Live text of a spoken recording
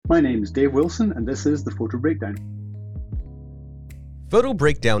My name is Dave Wilson, and this is the Photo Breakdown. Photo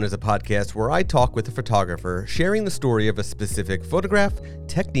Breakdown is a podcast where I talk with a photographer, sharing the story of a specific photograph,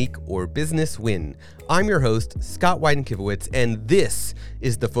 technique, or business win. I'm your host, Scott Weidenkivowitz, and this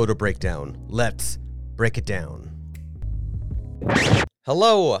is the Photo Breakdown. Let's break it down.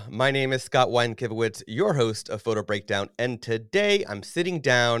 Hello, my name is Scott Weidenkivowitz, your host of Photo Breakdown, and today I'm sitting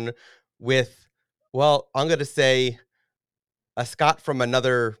down with, well, I'm going to say a Scott from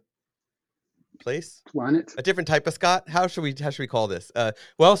another place? Planet. A different type of Scott? How should we call this? So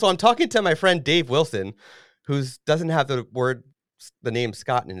I'm talking to my friend Dave Wilson, who doesn't have the name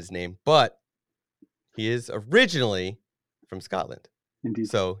Scott in his name, but he is originally from Scotland.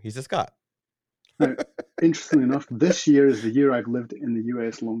 Indeed. So he's a Scot. Now, interestingly enough, this year is the year I've lived in the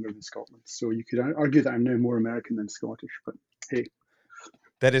US longer than Scotland. So you could argue that I'm now more American than Scottish, but hey.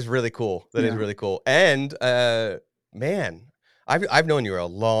 That is really cool. That is really cool. And man, I've known you a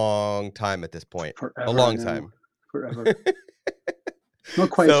long time at this point. Forever, a long time. Forever. Not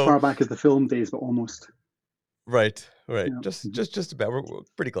quite as far back as the film days, but almost. Right. Yeah. Just about. We're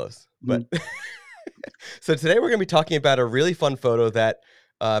pretty close. But so today we're going to be talking about a really fun photo that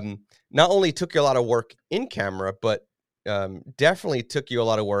not only took you a lot of work in camera, but definitely took you a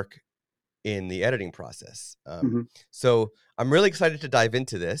lot of work in the editing process. So I'm really excited to dive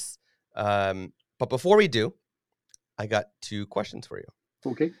into this. But before we do, I got two questions for you.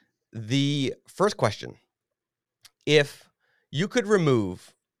 Okay. The first question: if you could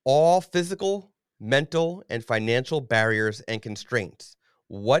remove all physical, mental, and financial barriers and constraints,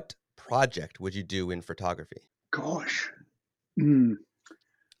 what project would you do in photography? Gosh.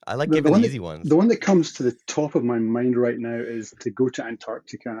 I like giving the easy ones. The one that comes to the top of my mind right now is to go to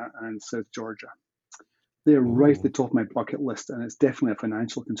Antarctica and South Georgia. They're right at the top of my bucket list, and it's definitely a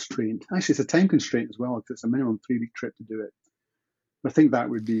financial constraint. Actually, it's a time constraint as well, because it's a minimum 3-week trip to do it. But I think that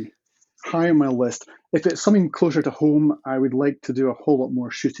would be high on my list. If it's something closer to home, I would like to do a whole lot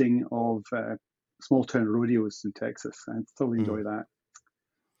more shooting of small town rodeos in Texas. I thoroughly enjoy that.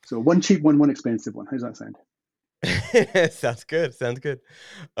 So one cheap one expensive one. How's that sound? Sounds good.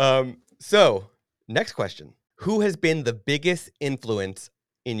 So next question: who has been the biggest influence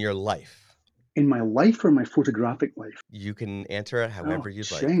in your life? In my life or my photographic life? You can answer it however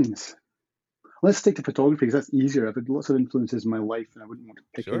you'd like. Let's stick to photography because that's easier. I've had lots of influences in my life, and I wouldn't want to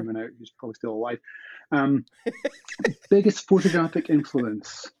pick anyone out who's probably still alive. Biggest photographic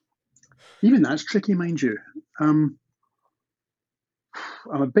influence. Even that's tricky, mind you. I'm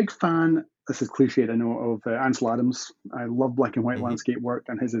a big fan, this is cliched, I know, of Ansel Adams. I love black and white landscape work,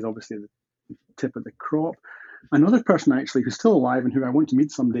 and his is obviously the tip of the crop. Another person, actually, who's still alive and who I want to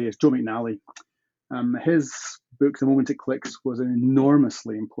meet someday is Joe McNally. His book, The Moment It Clicks, was an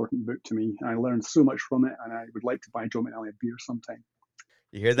enormously important book to me. I learned so much from it, and I would like to buy Joe McNally a beer sometime.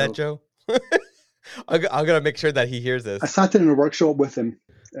 You hear that, Joe? I'm going to make sure that he hears this. I sat in a workshop with him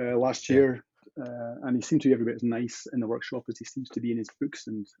last year, and he seemed to be every bit as nice in the workshop as he seems to be in his books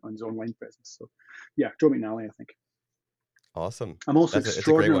and on his online presence. So, yeah, Joe McNally, I think. Awesome. I'm also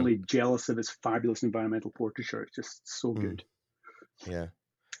extraordinarily jealous of his fabulous environmental portraiture. It's just so good. Yeah.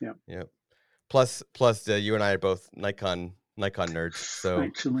 Plus, you and I are both Nikon nerds. So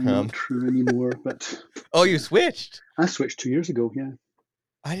actually, not true anymore. But you switched? I switched 2 years ago. Yeah.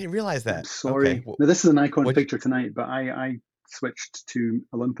 I didn't realize that. I'm sorry. Okay. Now this is a Nikon picture tonight, but I switched to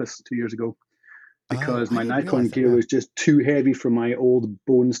Olympus 2 years ago because my Nikon gear was just too heavy for my old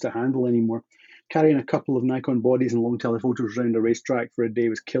bones to handle anymore. Carrying a couple of Nikon bodies and long telephotos around a racetrack for a day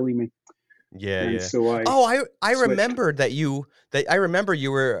was killing me. Yeah. So I remembered I remember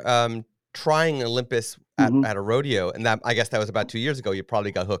you were trying Olympus at a rodeo, and that I guess that was about 2 years ago. You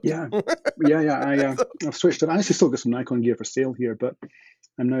probably got hooked. Yeah. I've switched it. I actually still got some Nikon gear for sale here, but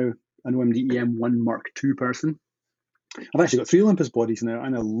I'm now an OMD EM1 Mark II person. I've actually got 3 Olympus bodies now,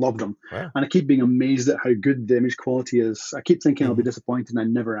 and I love them. Wow. And I keep being amazed at how good the image quality is. I keep thinking I'll be disappointed, and I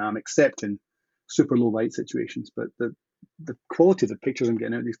never am, except in super low light situations. But the quality of the pictures I'm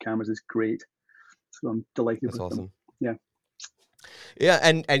getting out of these cameras is great. So I'm delighted with them. That's awesome. Yeah. Yeah,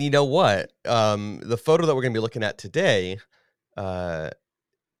 and you know what? The photo that we're going to be looking at today,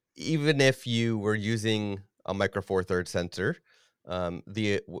 even if you were using a Micro Four Thirds sensor,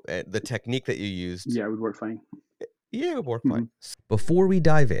 the technique that you used, it would work fine. Yeah, it would work fine. Before we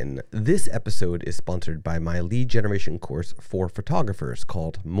dive in, this episode is sponsored by my lead generation course for photographers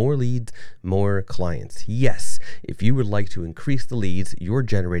called More Leads, More Clients. Yes, if you would like to increase the leads you're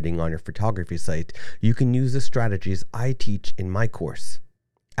generating on your photography site, you can use the strategies I teach in my course.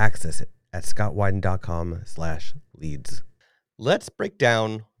 Access it at scottwyden.com/leads. Let's break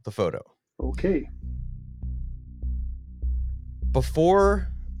down the photo. Okay. Before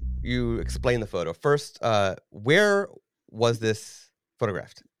you explain the photo. First, where was this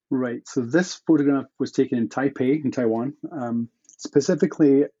photographed? Right. So this photograph was taken in Taipei, in Taiwan,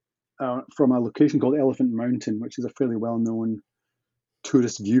 specifically from a location called Elephant Mountain, which is a fairly well-known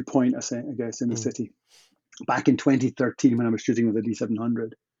tourist viewpoint, I guess, in the city. Back in 2013, when I was shooting with a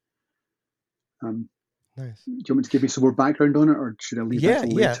D700. Nice. Do you want me to give you some more background on it, or should I leave that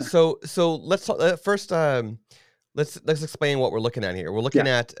till later? Yeah. So let's talk, first. Let's explain what we're looking at here. We're looking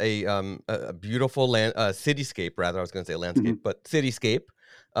at a beautiful cityscape, rather. I was going to say landscape, but cityscape,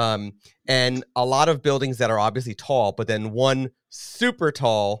 and a lot of buildings that are obviously tall, but then one super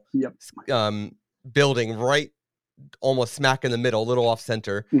tall building right almost smack in the middle, a little off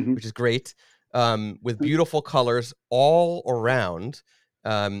center, which is great, with beautiful colors all around,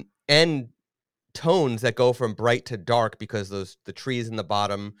 and tones that go from bright to dark because the trees in the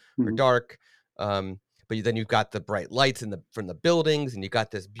bottom are dark. But then you've got the bright lights from the buildings, and you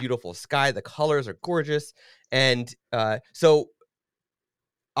got this beautiful sky. The colors are gorgeous. And so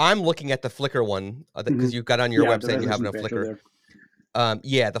I'm looking at the Flickr one because you've got on your website, you have it on Flickr.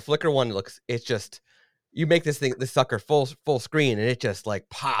 The Flickr one it's just, you make this sucker full screen, and it just like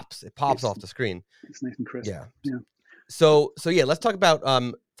pops. It pops off the screen. It's nice and crisp. Yeah. So let's talk about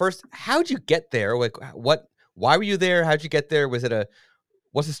first, how'd you get there? Like, why were you there? How'd you get there? What's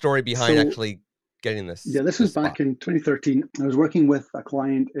the story behind actually getting this? Yeah, this was back in 2013. I was working with a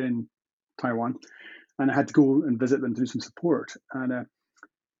client in Taiwan, and I had to go and visit them to do some support. And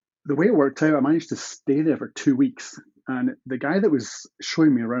the way it worked out, I managed to stay there for 2 weeks. And the guy that was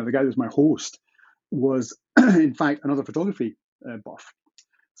showing me around, the guy that was my host, was in fact another photography buff.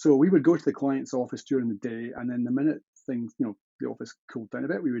 So we would go to the client's office during the day, and then the minute things, the office cooled down a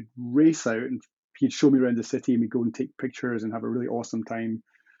bit, we would race out, and he'd show me around the city, and we'd go and take pictures and have a really awesome time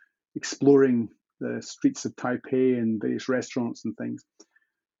exploring the streets of Taipei and various restaurants and things.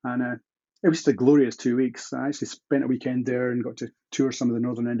 And it was just a glorious 2 weeks. I actually spent a weekend there and got to tour some of the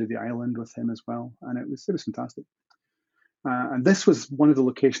northern end of the island with him as well, and it was fantastic. And this was one of the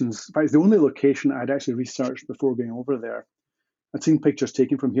locations, in fact, the only location I'd actually researched before going over there. I'd seen pictures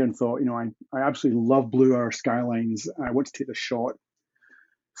taken from here and thought, I absolutely love blue hour skylines. I want to take the shot.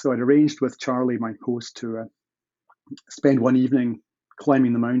 So I'd arranged with Charlie, my host, to spend one evening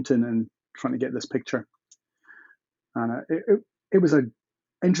climbing the mountain and trying to get this picture. And it was an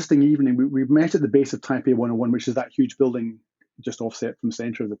interesting evening. We met at the base of Taipei 101, which is that huge building just offset from the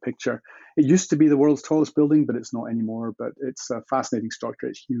center of the picture. It used to be the world's tallest building, but it's not anymore. But it's a fascinating structure.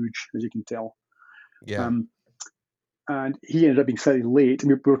 It's huge, as you can tell. Yeah. And he ended up being slightly late.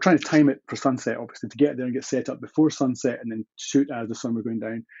 We were trying to time it for sunset, obviously, to get there and get set up before sunset and then shoot as the sun was going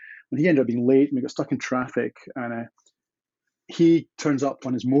down. And he ended up being late, and we got stuck in traffic. And he turns up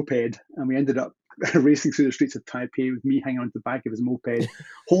on his moped, and we ended up racing through the streets of Taipei with me hanging onto the back of his moped,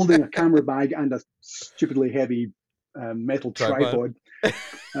 holding a camera bag and a stupidly heavy metal tripod.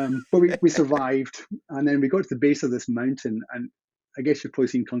 But we survived. And then we got to the base of this mountain, and I guess you've probably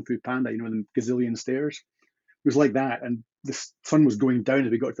seen Kung Fu Panda, the gazillion stairs. It was like that, and the sun was going down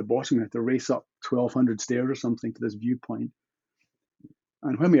as we got to the bottom. We had to race up 1,200 stairs or something to this viewpoint.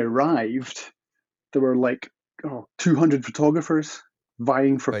 And when we arrived, there were like 200 photographers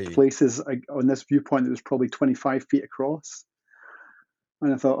vying for places on this viewpoint that was probably 25 feet across.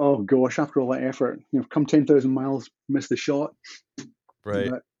 And I thought, oh gosh, after all that effort, come 10,000 miles, miss the shot.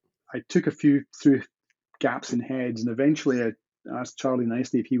 Right. But I took a few through gaps in heads, and eventually I asked Charlie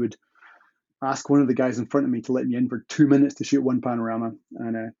nicely if he would ask one of the guys in front of me to let me in for 2 minutes to shoot one panorama.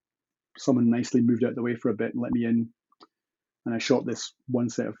 And someone nicely moved out of the way for a bit and let me in. And I shot this one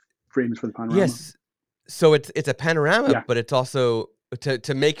set of frames for the panorama. Yes. So it's a panorama, but it's also,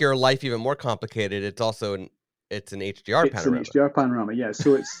 to make your life even more complicated, it's also it's an HDR panorama. It's an HDR panorama, yeah.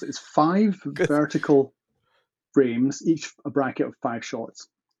 So it's 5 vertical frames, each a bracket of 5 shots.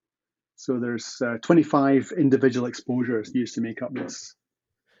 So there's 25 individual exposures used to make up this.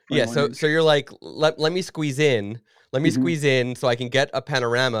 Yeah, so you're like, let me squeeze in. Let me squeeze in so I can get a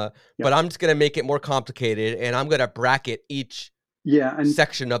panorama, but I'm just going to make it more complicated, and I'm going to bracket each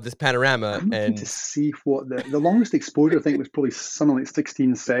section of this panorama. I'm looking to see what the longest exposure, I think, was probably something like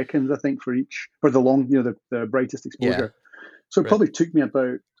 16 seconds, I think, for the brightest exposure. So it probably took me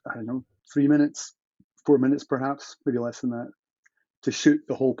about, 3 minutes, 4 minutes perhaps, maybe less than that, to shoot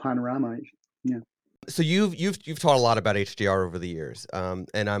the whole panorama. Yeah. So you've taught a lot about HDR over the years, and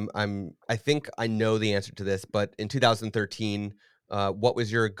I think I know the answer to this. But in 2013, what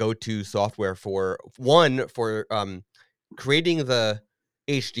was your go-to software for creating the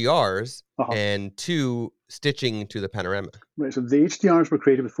HDRs and 2 stitching to the panorama? Right. So the HDRs were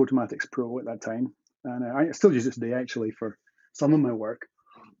created with Photomatics Pro at that time, and I still use it today actually for some of my work.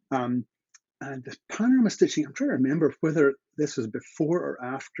 Um, and the panorama stitching, I'm trying to remember whether this was before or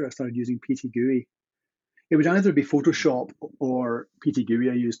after I started using PT GUI. It would either be Photoshop or PT GUI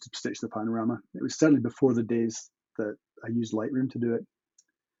I used to stitch the panorama. It was certainly before the days that I used Lightroom to do it,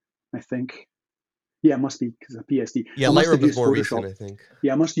 I think. Yeah, it must be because of PSD. Yeah, I must have Lightroom is used more Photoshop. recent, I think.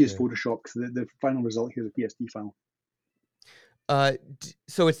 Yeah, I must have used Photoshop because the final result here is a PSD file.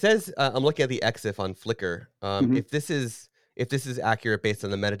 So it says I'm looking at the EXIF on Flickr. Mhm. If this is accurate based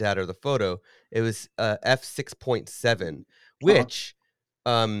on the metadata of the photo, it was f6.7, which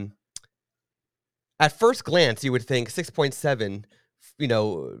at first glance you would think 6.7. You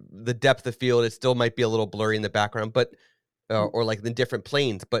know, the depth of field, it still might be a little blurry in the background, but or like in different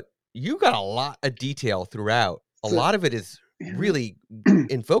planes. But you got a lot of detail throughout. A So, lot of it is really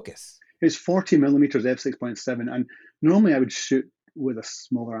in focus. It's 40 millimeters f6.7, and normally I would shoot with a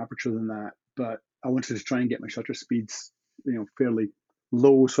smaller aperture than that, but I wanted to try and get my shutter speeds, fairly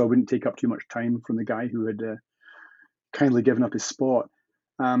low, so I wouldn't take up too much time from the guy who had kindly given up his spot.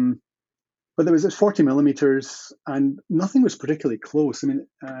 But there was this 40 millimeters, and nothing was particularly close. I mean,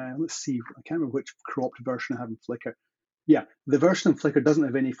 let's see, I can't remember which cropped version I have in Flickr. Yeah, the version in Flickr doesn't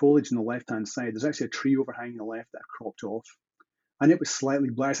have any foliage on the left-hand side. There's actually a tree overhanging the left that I cropped off. And it was slightly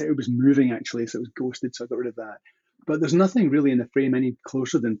black. It was moving, actually, so it was ghosted, so I got rid of that. But there's nothing really in the frame any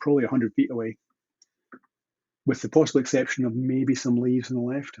closer than probably 100 feet away, with the possible exception of maybe some leaves on the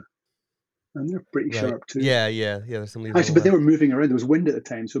left. And they're pretty sharp, too. Yeah, there's some leaves actually, but they were moving around. There was wind at the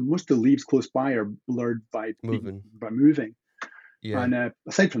time, so most of the leaves close by are blurred by moving. Yeah. And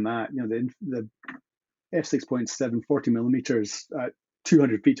aside from that, the f6.7, 40 millimeters at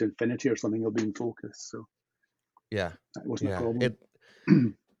 200 feet to infinity or something will be in focus. So yeah, that wasn't a problem.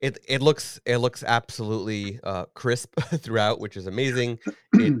 It looks absolutely crisp throughout, which is amazing.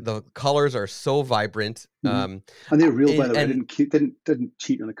 The colors are so vibrant, and they're real, by the way. I didn't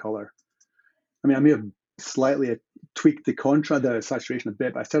cheat on the color. I mean, I may have slightly tweaked the saturation a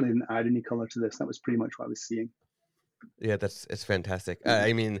bit, but I certainly didn't add any color to this. That was pretty much what I was seeing. Yeah, it's fantastic.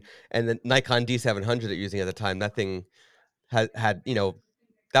 I mean, and the Nikon D700 that you're using at the time, that thing had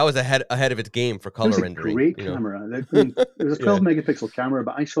that was ahead of its game for color rendering. It was a great camera. I mean, it was a 12 megapixel camera,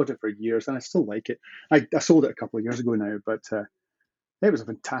 but I shot it for years and I still like it. I sold it a couple of years ago now, but it was a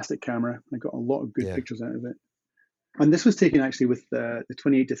fantastic camera. I got a lot of good pictures out of it. And this was taken actually with the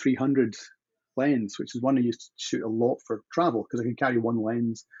 28-300 lens, which is one I used to shoot a lot for travel because I could carry one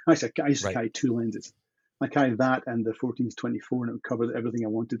lens. Actually, I used to carry two lenses. I carried that and the 14-24, and it would cover everything I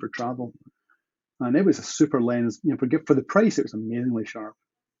wanted for travel. And it was a super lens. For the price, it was amazingly sharp.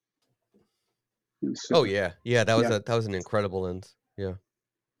 Oh yeah, that was an incredible lens. Yeah.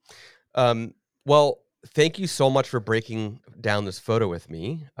 Well, thank you so much for breaking down this photo with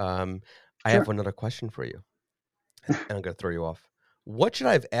me. I have another question for you, and I'm going to throw you off. What should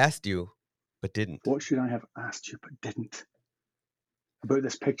I have asked you but didn't? What should I have asked you but didn't? About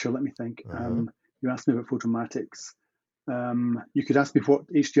this picture, let me think. You asked me about Photomatics. You could ask me what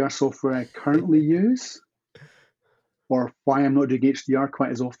HDR software I currently use, or why I'm not doing HDR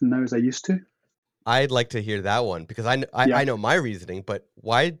quite as often now as I used to. I'd like to hear that one because I know my reasoning, but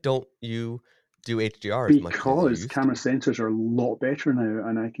why don't you do HDR as much as you used to? Camera sensors are a lot better now,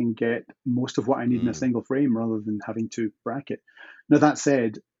 and I can get most of what I need in a single frame rather than having to bracket. Now, that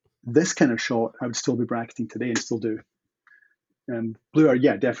said, this kind of shot I would still be bracketing today and still do. Bluer,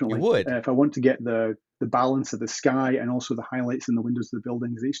 yeah, definitely. You would. If I want to get the balance of the sky and also the highlights in the windows of the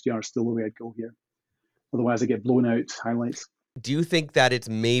buildings, HDR is still the way I'd go here. Otherwise, I get blown out highlights. Do you think that it's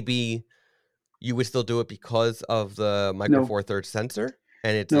maybe you would still do it because of the Micro Four Thirds sensor?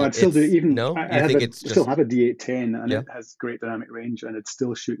 And I'd still do it. Even I still have a D810, and it has great dynamic range, and it'd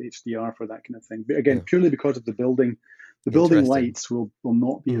still shoot HDR for that kind of thing. But again, purely because of the building lights will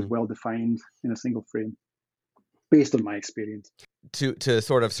not be as well defined in a single frame, based on my experience. To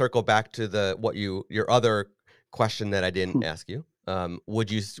sort of circle back to your other question that I didn't ask you,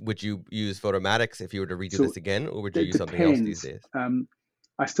 would you use Photomatics if you were to redo this again, or would you use something else these days?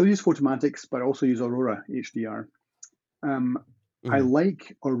 I still use Photomatics, but I also use Aurora HDR. I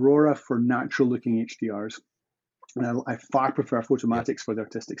like Aurora for natural-looking HDRs, and I far prefer Photomatics for the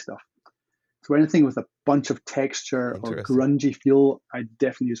artistic stuff. So anything with a bunch of texture or grungy feel, I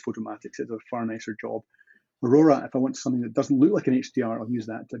definitely use Photomatics. It's a far nicer job. Aurora, if I want something that doesn't look like an HDR, I'll use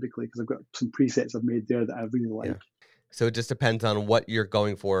that typically because I've got some presets I've made there that I really like. So it just depends on what you're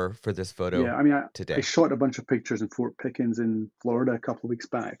going for this photo. Yeah, I mean, today. I shot a bunch of pictures in Fort Pickens in Florida a couple of weeks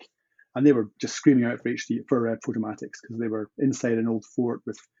back, and they were just screaming out for Photomatics because they were inside an old fort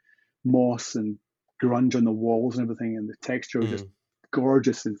with moss and grunge on the walls and everything, and the texture was just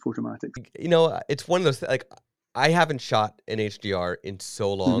gorgeous in Photomatics. It's one of those I haven't shot in HDR in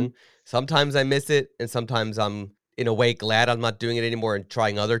so long. Sometimes I miss it, and sometimes I'm in a way glad I'm not doing it anymore and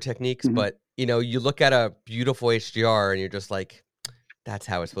trying other techniques. But you look at a beautiful HDR and you're just like, that's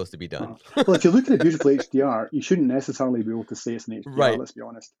how it's supposed to be done. Well, if you look at a beautiful HDR, you shouldn't necessarily be able to say it's an HDR. Right. Let's be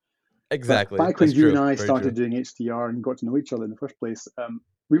honest. Exactly. But back when you and I started doing HDR and got to know each other in the first place,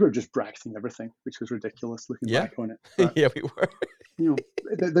 we were just bracketing everything, which was ridiculous looking back on it. But, yeah, we were.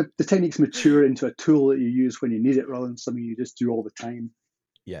 The techniques mature into a tool that you use when you need it rather than something you just do all the time.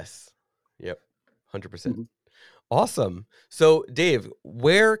 Yes. Yep. 100%. Awesome. So, Dave,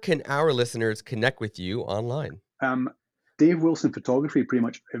 where can our listeners connect with you online? Dave Wilson Photography, pretty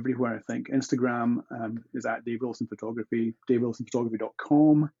much everywhere, I think. Instagram is at Dave Wilson Photography,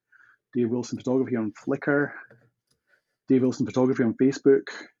 davewilsonphotography.com, Dave Wilson Photography on Flickr, Dave Wilson Photography on Facebook.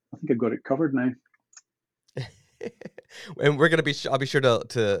 I think I've got it covered now. And I'll be sure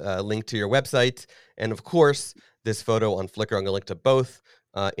to link to your website. And of course, this photo on Flickr, I'm going to link to both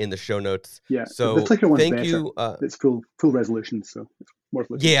in the show notes. Yeah, so the Flickr one's thank better. You. It's full resolution, so it's worth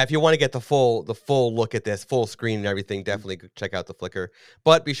looking at. Yeah, if you want to get the full look at this, full screen and everything, definitely check out the Flickr.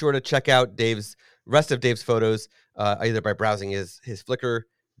 But be sure to check out rest of Dave's photos, either by browsing his Flickr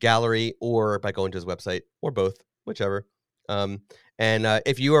gallery or by going to his website, or both, whichever. And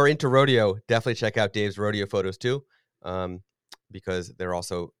if you are into rodeo, definitely check out Dave's rodeo photos too, because they're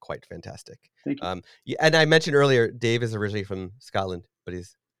also quite fantastic. Thank you. Yeah, and I mentioned earlier, Dave is originally from Scotland, but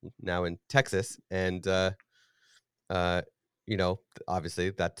he's now in Texas, and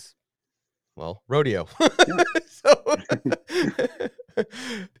obviously that's rodeo.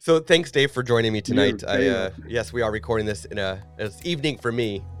 So thanks, Dave, for joining me tonight. Yes, we are recording this it's evening for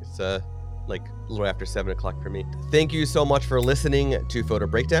me. It's like a little after 7 o'clock for me. Thank you so much for listening to Photo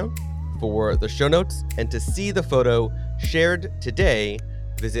Breakdown. For the show notes and to see the photo shared today,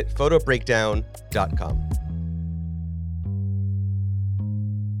 visit photobreakdown.com.